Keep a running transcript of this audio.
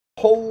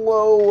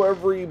Hello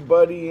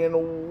everybody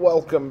and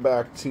welcome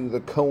back to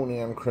the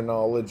Conan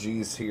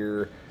Chronologies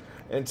here.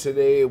 And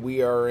today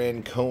we are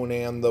in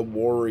Conan the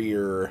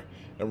Warrior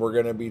and we're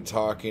going to be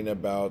talking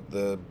about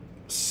the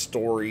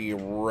story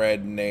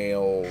Red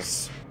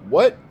Nails.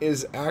 What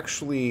is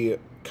actually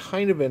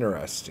kind of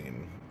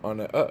interesting on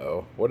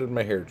a, what did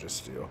my hair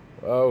just do?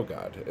 Oh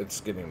god,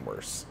 it's getting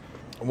worse.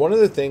 One of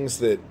the things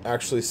that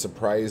actually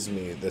surprised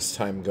me this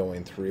time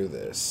going through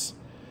this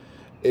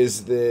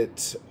is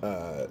that,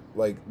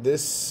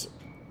 this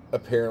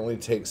apparently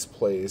takes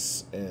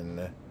place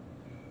in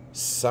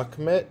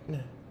Sukhmet,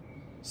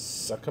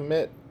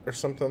 or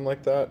something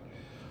like that.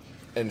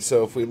 And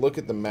so if we look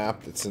at the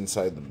map that's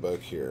inside the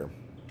book here,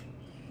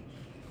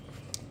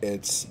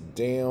 it's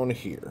down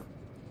here,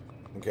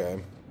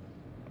 okay?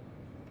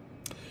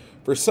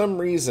 For some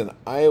reason,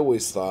 I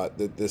always thought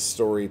that this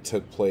story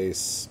took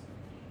place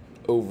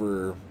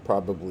over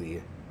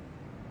probably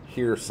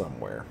here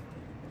somewhere.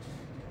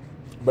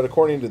 But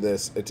according to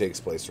this, it takes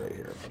place right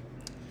here.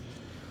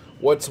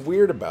 What's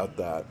weird about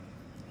that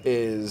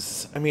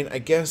is, I mean, I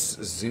guess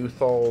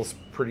Zuthal's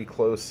pretty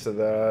close to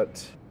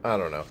that. I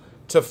don't know.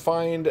 To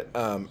find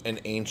an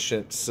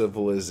ancient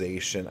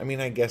civilization, I mean,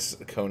 I guess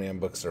Conan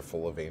books are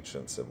full of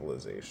ancient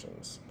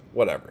civilizations.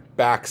 Whatever.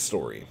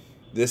 Backstory.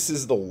 This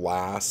is the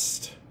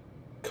last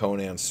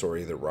Conan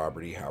story that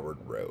Robert E. Howard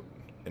wrote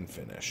and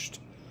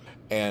finished.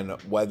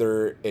 And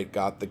whether it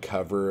got the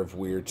cover of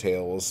Weird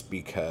Tales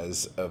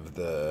because of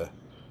the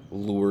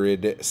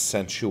lurid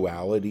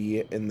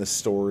sensuality in the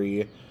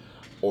story,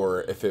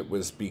 or if it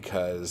was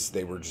because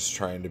they were just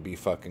trying to be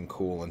fucking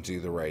cool and do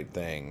the right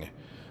thing,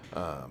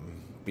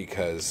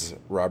 because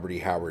Robert E.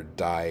 Howard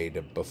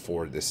died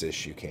before this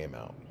issue came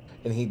out.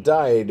 And he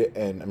died,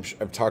 and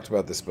I've talked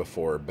about this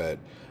before, but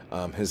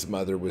his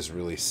mother was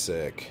really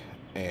sick,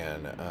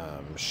 and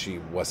she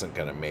wasn't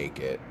going to make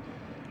it.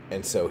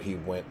 And so he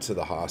went to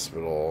the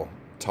hospital,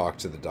 talked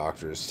to the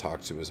doctors,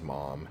 talked to his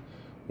mom,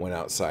 went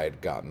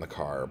outside, got in the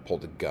car,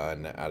 pulled a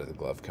gun out of the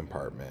glove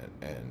compartment,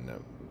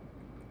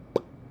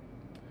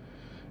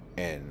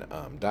 and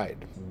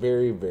died.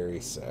 Very,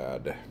 very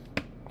sad.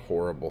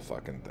 Horrible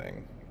fucking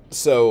thing.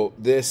 So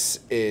this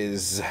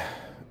is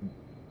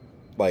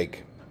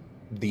like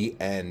the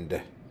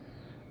end,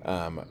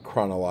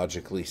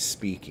 chronologically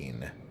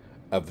speaking,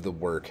 of the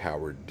work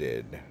Howard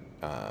did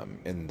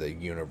in the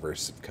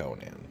universe of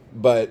Conan.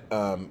 But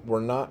we're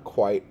not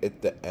quite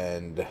at the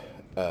end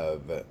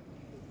of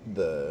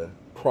the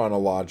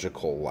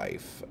chronological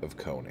life of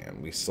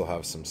Conan. We still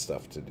have some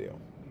stuff to do.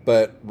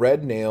 But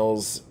Red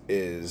Nails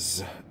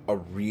is a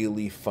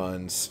really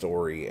fun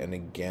story, and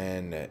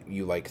again,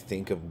 you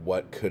think of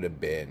what could have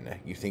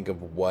been. You think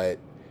of what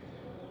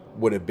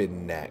would have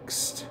been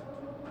next.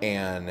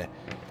 And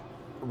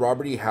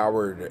Robert E.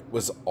 Howard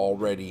was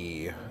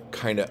already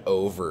kind of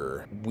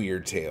over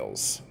Weird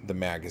Tales, the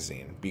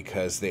magazine,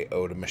 because they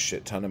owed him a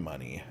shit ton of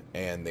money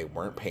and they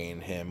weren't paying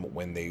him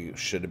when they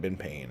should have been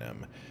paying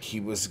him.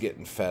 He was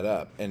getting fed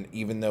up, and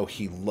even though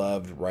he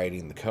loved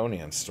writing the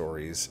Conan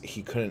stories,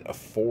 he couldn't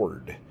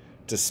afford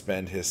to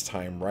spend his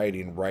time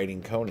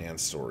writing Conan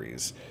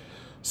stories.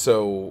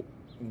 So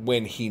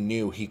when he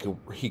knew he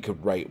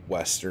could write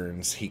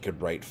westerns, he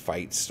could write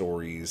fight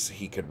stories,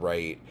 he could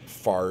write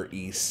Far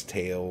East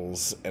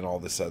tales and all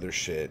this other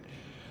shit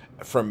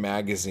from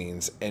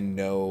magazines, and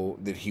know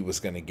that he was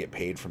going to get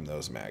paid from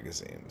those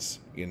magazines.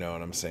 You know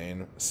what I'm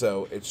saying?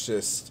 So it's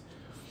just,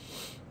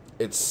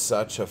 it's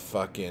such a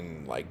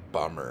fucking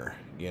bummer,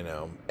 you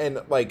know?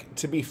 And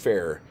to be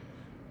fair,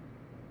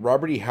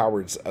 Robert E.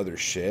 Howard's other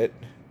shit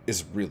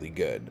is really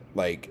good.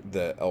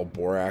 The El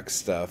Borak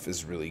stuff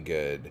is really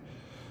good.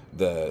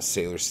 The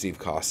Sailor Steve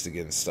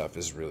Costigan stuff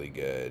is really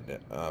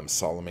good.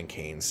 Solomon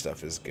Kane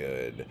stuff is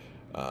good.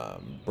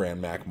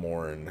 Bran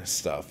McMorn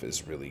stuff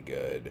is really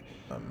good.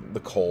 The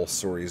Cole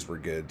stories were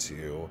good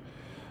too.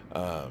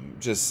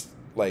 There's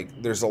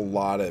a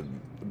lot of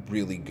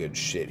really good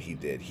shit he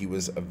did. He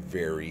was a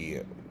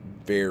very,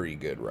 very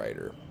good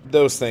writer.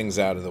 Those things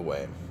out of the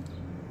way,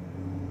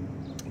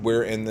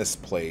 we're in this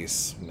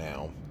place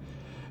now,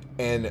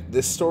 and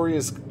this story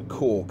is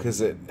cool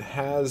because it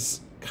has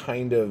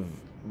kind of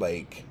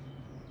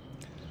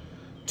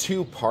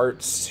two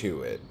parts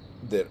to it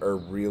that are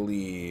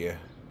really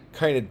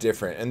kind of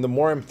different. And the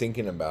more I'm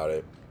thinking about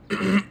it,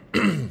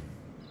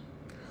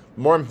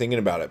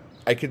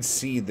 I could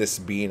see this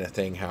being a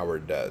thing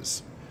Howard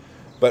does.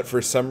 But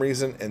for some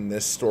reason in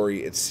this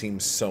story, it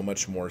seems so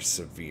much more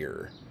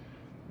severe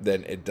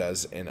than it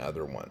does in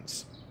other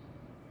ones.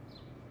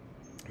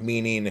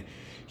 Meaning,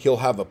 he'll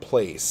have a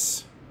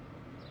place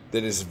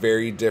that is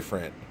very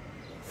different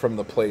from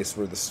the place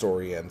where the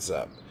story ends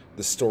up.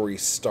 The story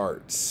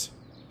starts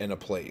in a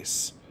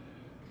place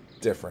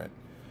different.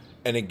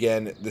 And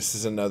again, this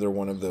is another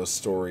one of those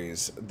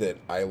stories that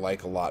I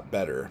like a lot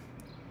better,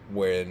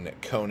 when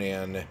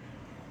Conan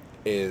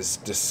is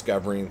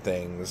discovering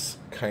things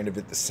kind of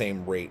at the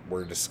same rate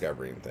we're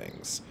discovering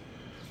things.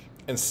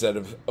 Instead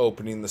of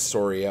opening the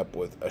story up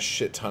with a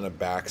shit ton of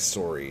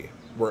backstory,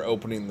 we're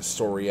opening the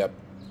story up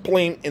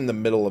bling in the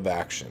middle of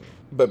action.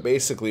 But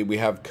basically, we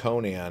have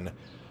Conan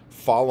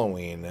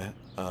following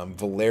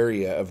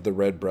Valeria of the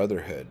Red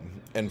Brotherhood.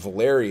 And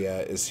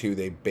Valeria is who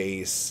they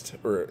based,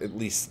 or at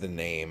least the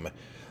name,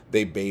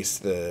 they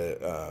based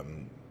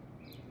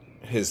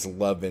his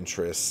love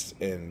interest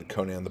in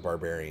Conan the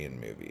Barbarian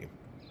movie.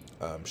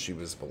 She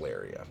was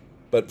Valeria.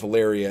 But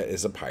Valeria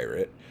is a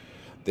pirate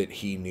that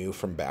he knew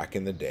from back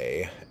in the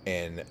day,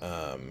 and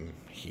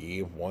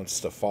he wants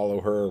to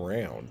follow her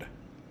around.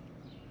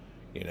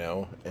 You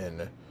know,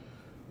 and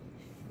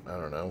I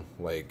don't know,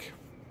 like,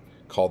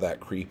 call that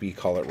creepy,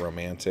 call it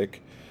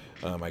romantic.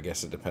 I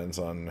guess it depends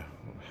on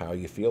how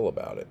you feel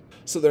about it.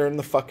 So they're in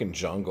the fucking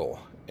jungle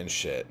and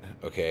shit,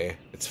 okay?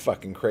 It's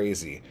fucking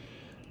crazy.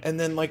 And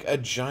then, like, a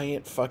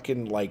giant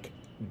fucking, like,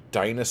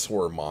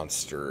 dinosaur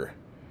monster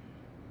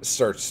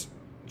starts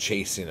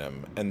chasing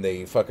them, and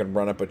they fucking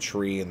run up a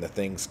tree, and the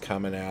thing's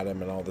coming at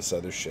him and all this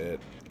other shit.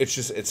 It's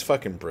just, it's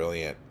fucking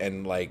brilliant,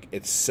 and, like,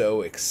 it's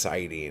so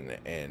exciting,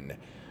 and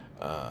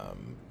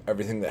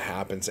everything that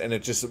happens, and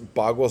it just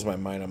boggles my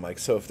mind. I'm like,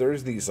 so if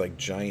there's these, like,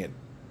 giant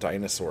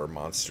dinosaur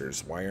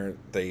monsters, why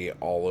aren't they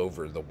all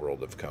over the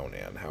world of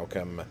Conan? How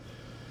come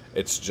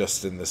it's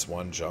just in this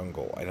one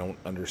jungle? I don't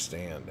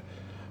understand.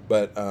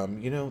 But,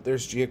 you know,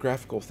 there's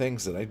geographical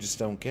things that I just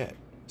don't get.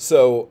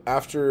 So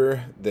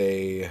after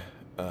they,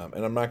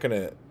 and I'm not going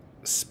to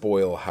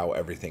spoil how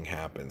everything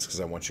happens, because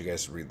I want you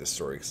guys to read the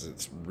story, because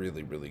it's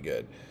really, really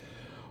good.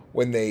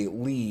 When they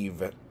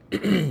leave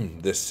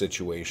this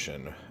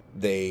situation,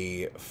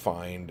 they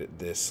find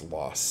this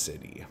lost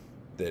city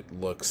that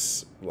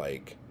looks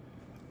like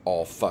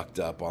all fucked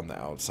up on the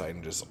outside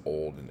and just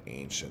old and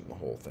ancient, the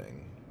whole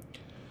thing.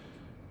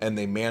 And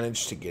they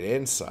manage to get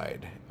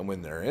inside, and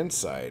when they're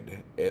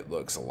inside, it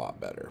looks a lot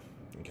better.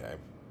 Okay,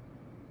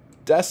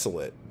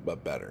 desolate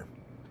but better.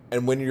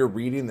 And when you're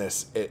reading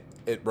this,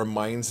 it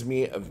reminds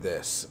me of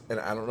this, and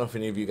I don't know if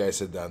any of you guys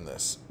have done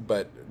this,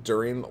 but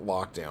during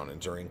lockdown and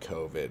during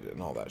COVID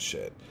and all that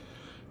shit,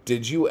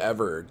 did you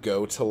ever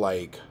go to,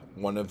 like,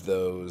 one of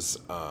those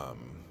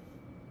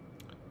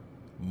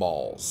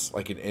malls,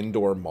 like an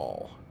indoor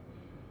mall,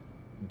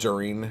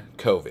 during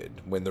COVID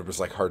when there was,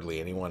 like, hardly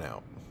anyone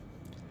out?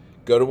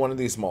 Go to one of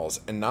these malls,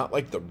 and not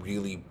like the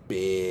really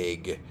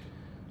big,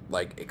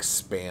 like,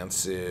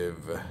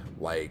 expansive,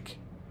 like,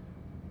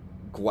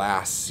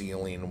 glass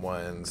ceiling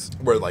ones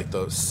where, like,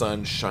 the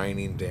sun's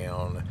shining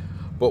down,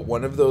 but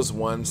one of those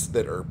ones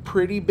that are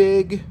pretty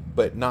big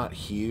but not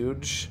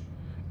huge,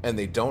 and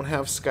they don't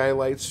have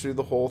skylights through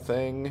the whole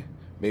thing,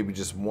 maybe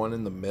just one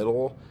in the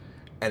middle,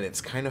 and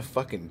it's kind of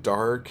fucking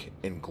dark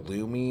and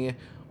gloomy,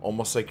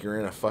 almost like you're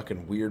in a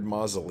fucking weird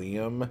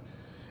mausoleum,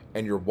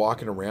 and you're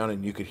walking around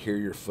and you could hear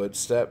your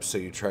footsteps, so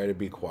you try to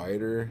be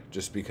quieter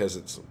just because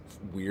it's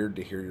weird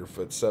to hear your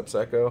footsteps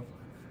echo.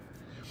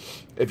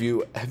 If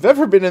you have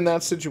ever been in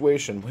that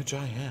situation, which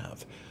I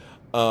have,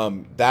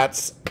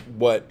 that's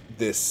what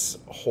this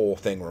whole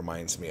thing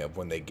reminds me of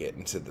when they get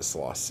into this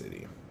lost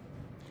city.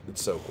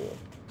 It's so cool.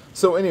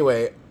 So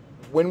anyway,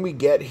 when we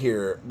get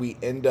here, we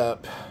end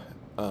up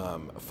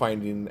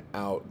finding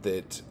out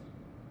that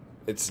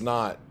it's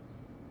not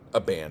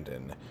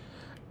abandoned,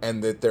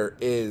 and that there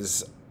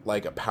is,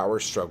 like, a power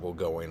struggle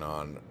going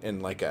on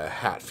in, like, a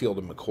Hatfield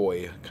and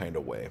McCoy kind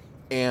of way.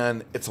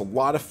 And it's a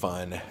lot of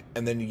fun.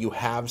 And then you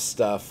have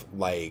stuff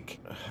like,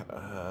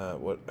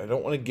 what, I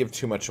don't want to give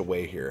too much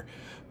away here,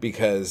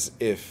 because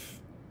if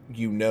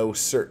you know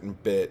certain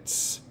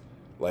bits,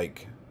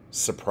 like,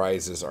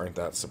 surprises aren't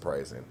that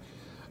surprising.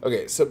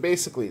 Okay, so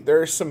basically, there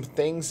are some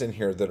things in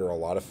here that are a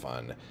lot of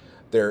fun.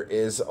 There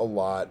is a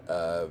lot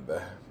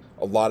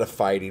of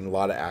fighting, a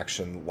lot of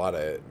action, a lot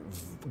of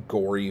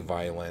gory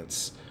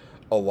violence,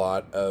 a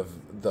lot of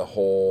the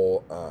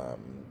whole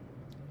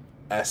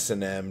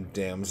S&M,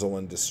 damsel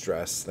in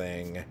distress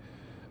thing.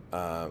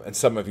 And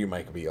some of you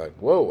might be like,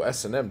 whoa,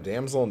 S&M,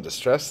 damsel in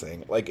distress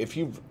thing. Like, if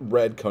you've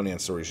read Conan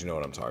stories, you know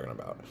what I'm talking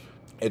about.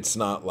 It's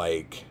not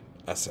like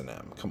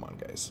S&M. Come on,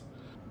 guys.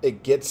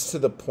 It gets to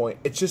the point.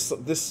 It's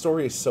just, this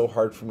story is so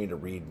hard for me to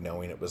read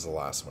knowing it was the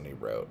last one he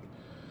wrote.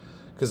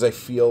 Because I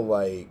feel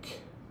like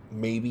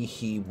maybe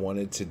he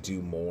wanted to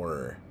do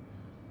more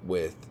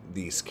with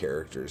these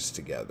characters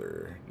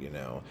together, you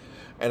know?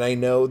 And I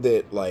know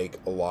that, like,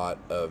 a lot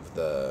of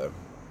the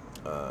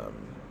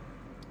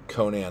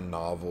Conan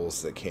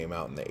novels that came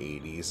out in the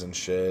 80s and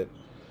shit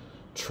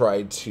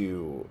tried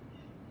to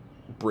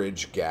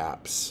bridge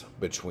gaps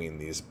between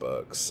these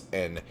books,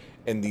 and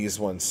these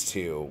ones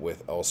too,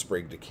 with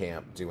Elsprig de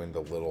Camp doing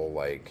the little,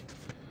 like,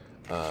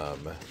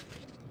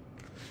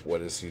 what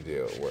does he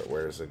do?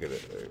 Where is a good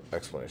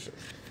explanation?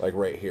 Like,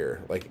 right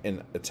here, like,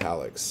 in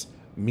italics.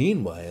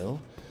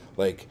 Meanwhile,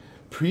 like,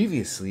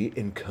 previously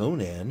in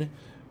Conan,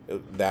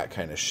 that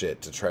kind of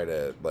shit, to try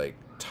to, like,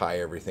 tie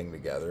everything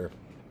together.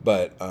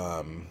 But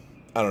I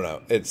don't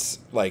know, it's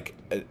like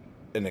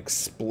an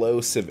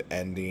explosive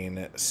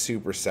ending,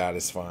 super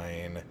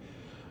satisfying.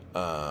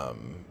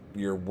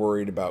 You're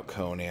worried about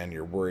Conan,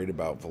 you're worried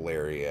about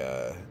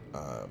Valeria.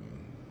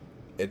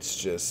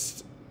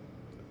 It's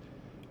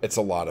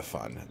a lot of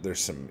fun. There's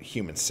some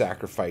human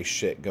sacrifice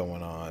shit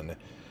going on.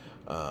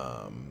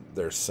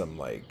 There's some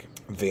like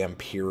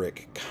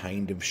vampiric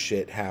kind of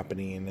shit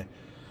happening.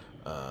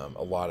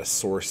 A lot of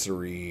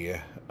sorcery,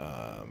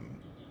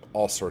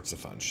 all sorts of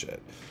fun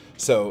shit.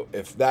 So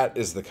if that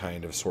is the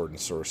kind of sword and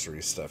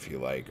sorcery stuff you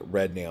like,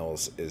 Red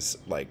Nails is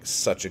like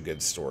such a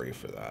good story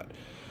for that.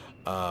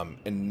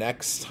 And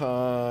next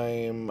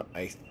time,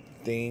 I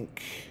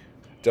think,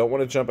 don't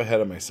want to jump ahead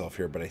of myself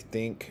here, but I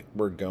think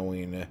we're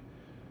going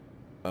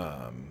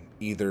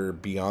either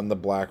Beyond the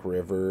Black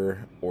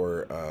River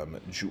or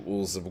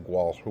Jewels of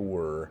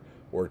Gwalhur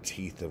or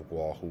Teeth of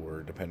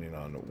Gwalhur, depending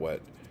on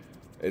what.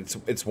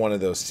 It's one of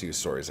those two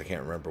stories. I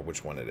can't remember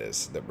which one it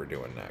is that we're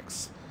doing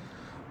next.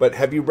 But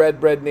have you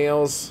read Red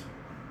Nails?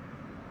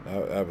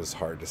 That was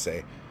hard to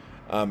say.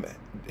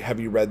 Have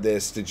you read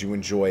this? Did you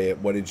enjoy it?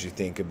 What did you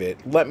think of it?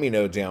 Let me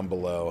know down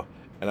below,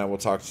 and I will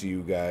talk to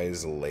you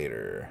guys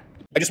later.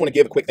 I just want to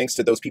give a quick thanks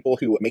to those people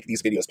who make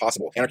these videos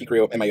possible. Anarchy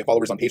Crew and my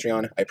followers on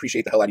Patreon. I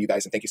appreciate the hell out of you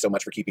guys, and thank you so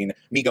much for keeping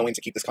me going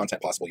to keep this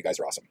content possible. You guys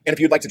are awesome. And if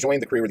you'd like to join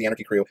the crew or the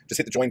Anarchy Crew, just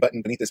hit the join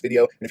button beneath this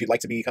video. And if you'd like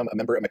to become a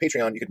member of my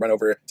Patreon, you could run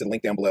over to the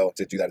link down below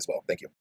to do that as well. Thank you.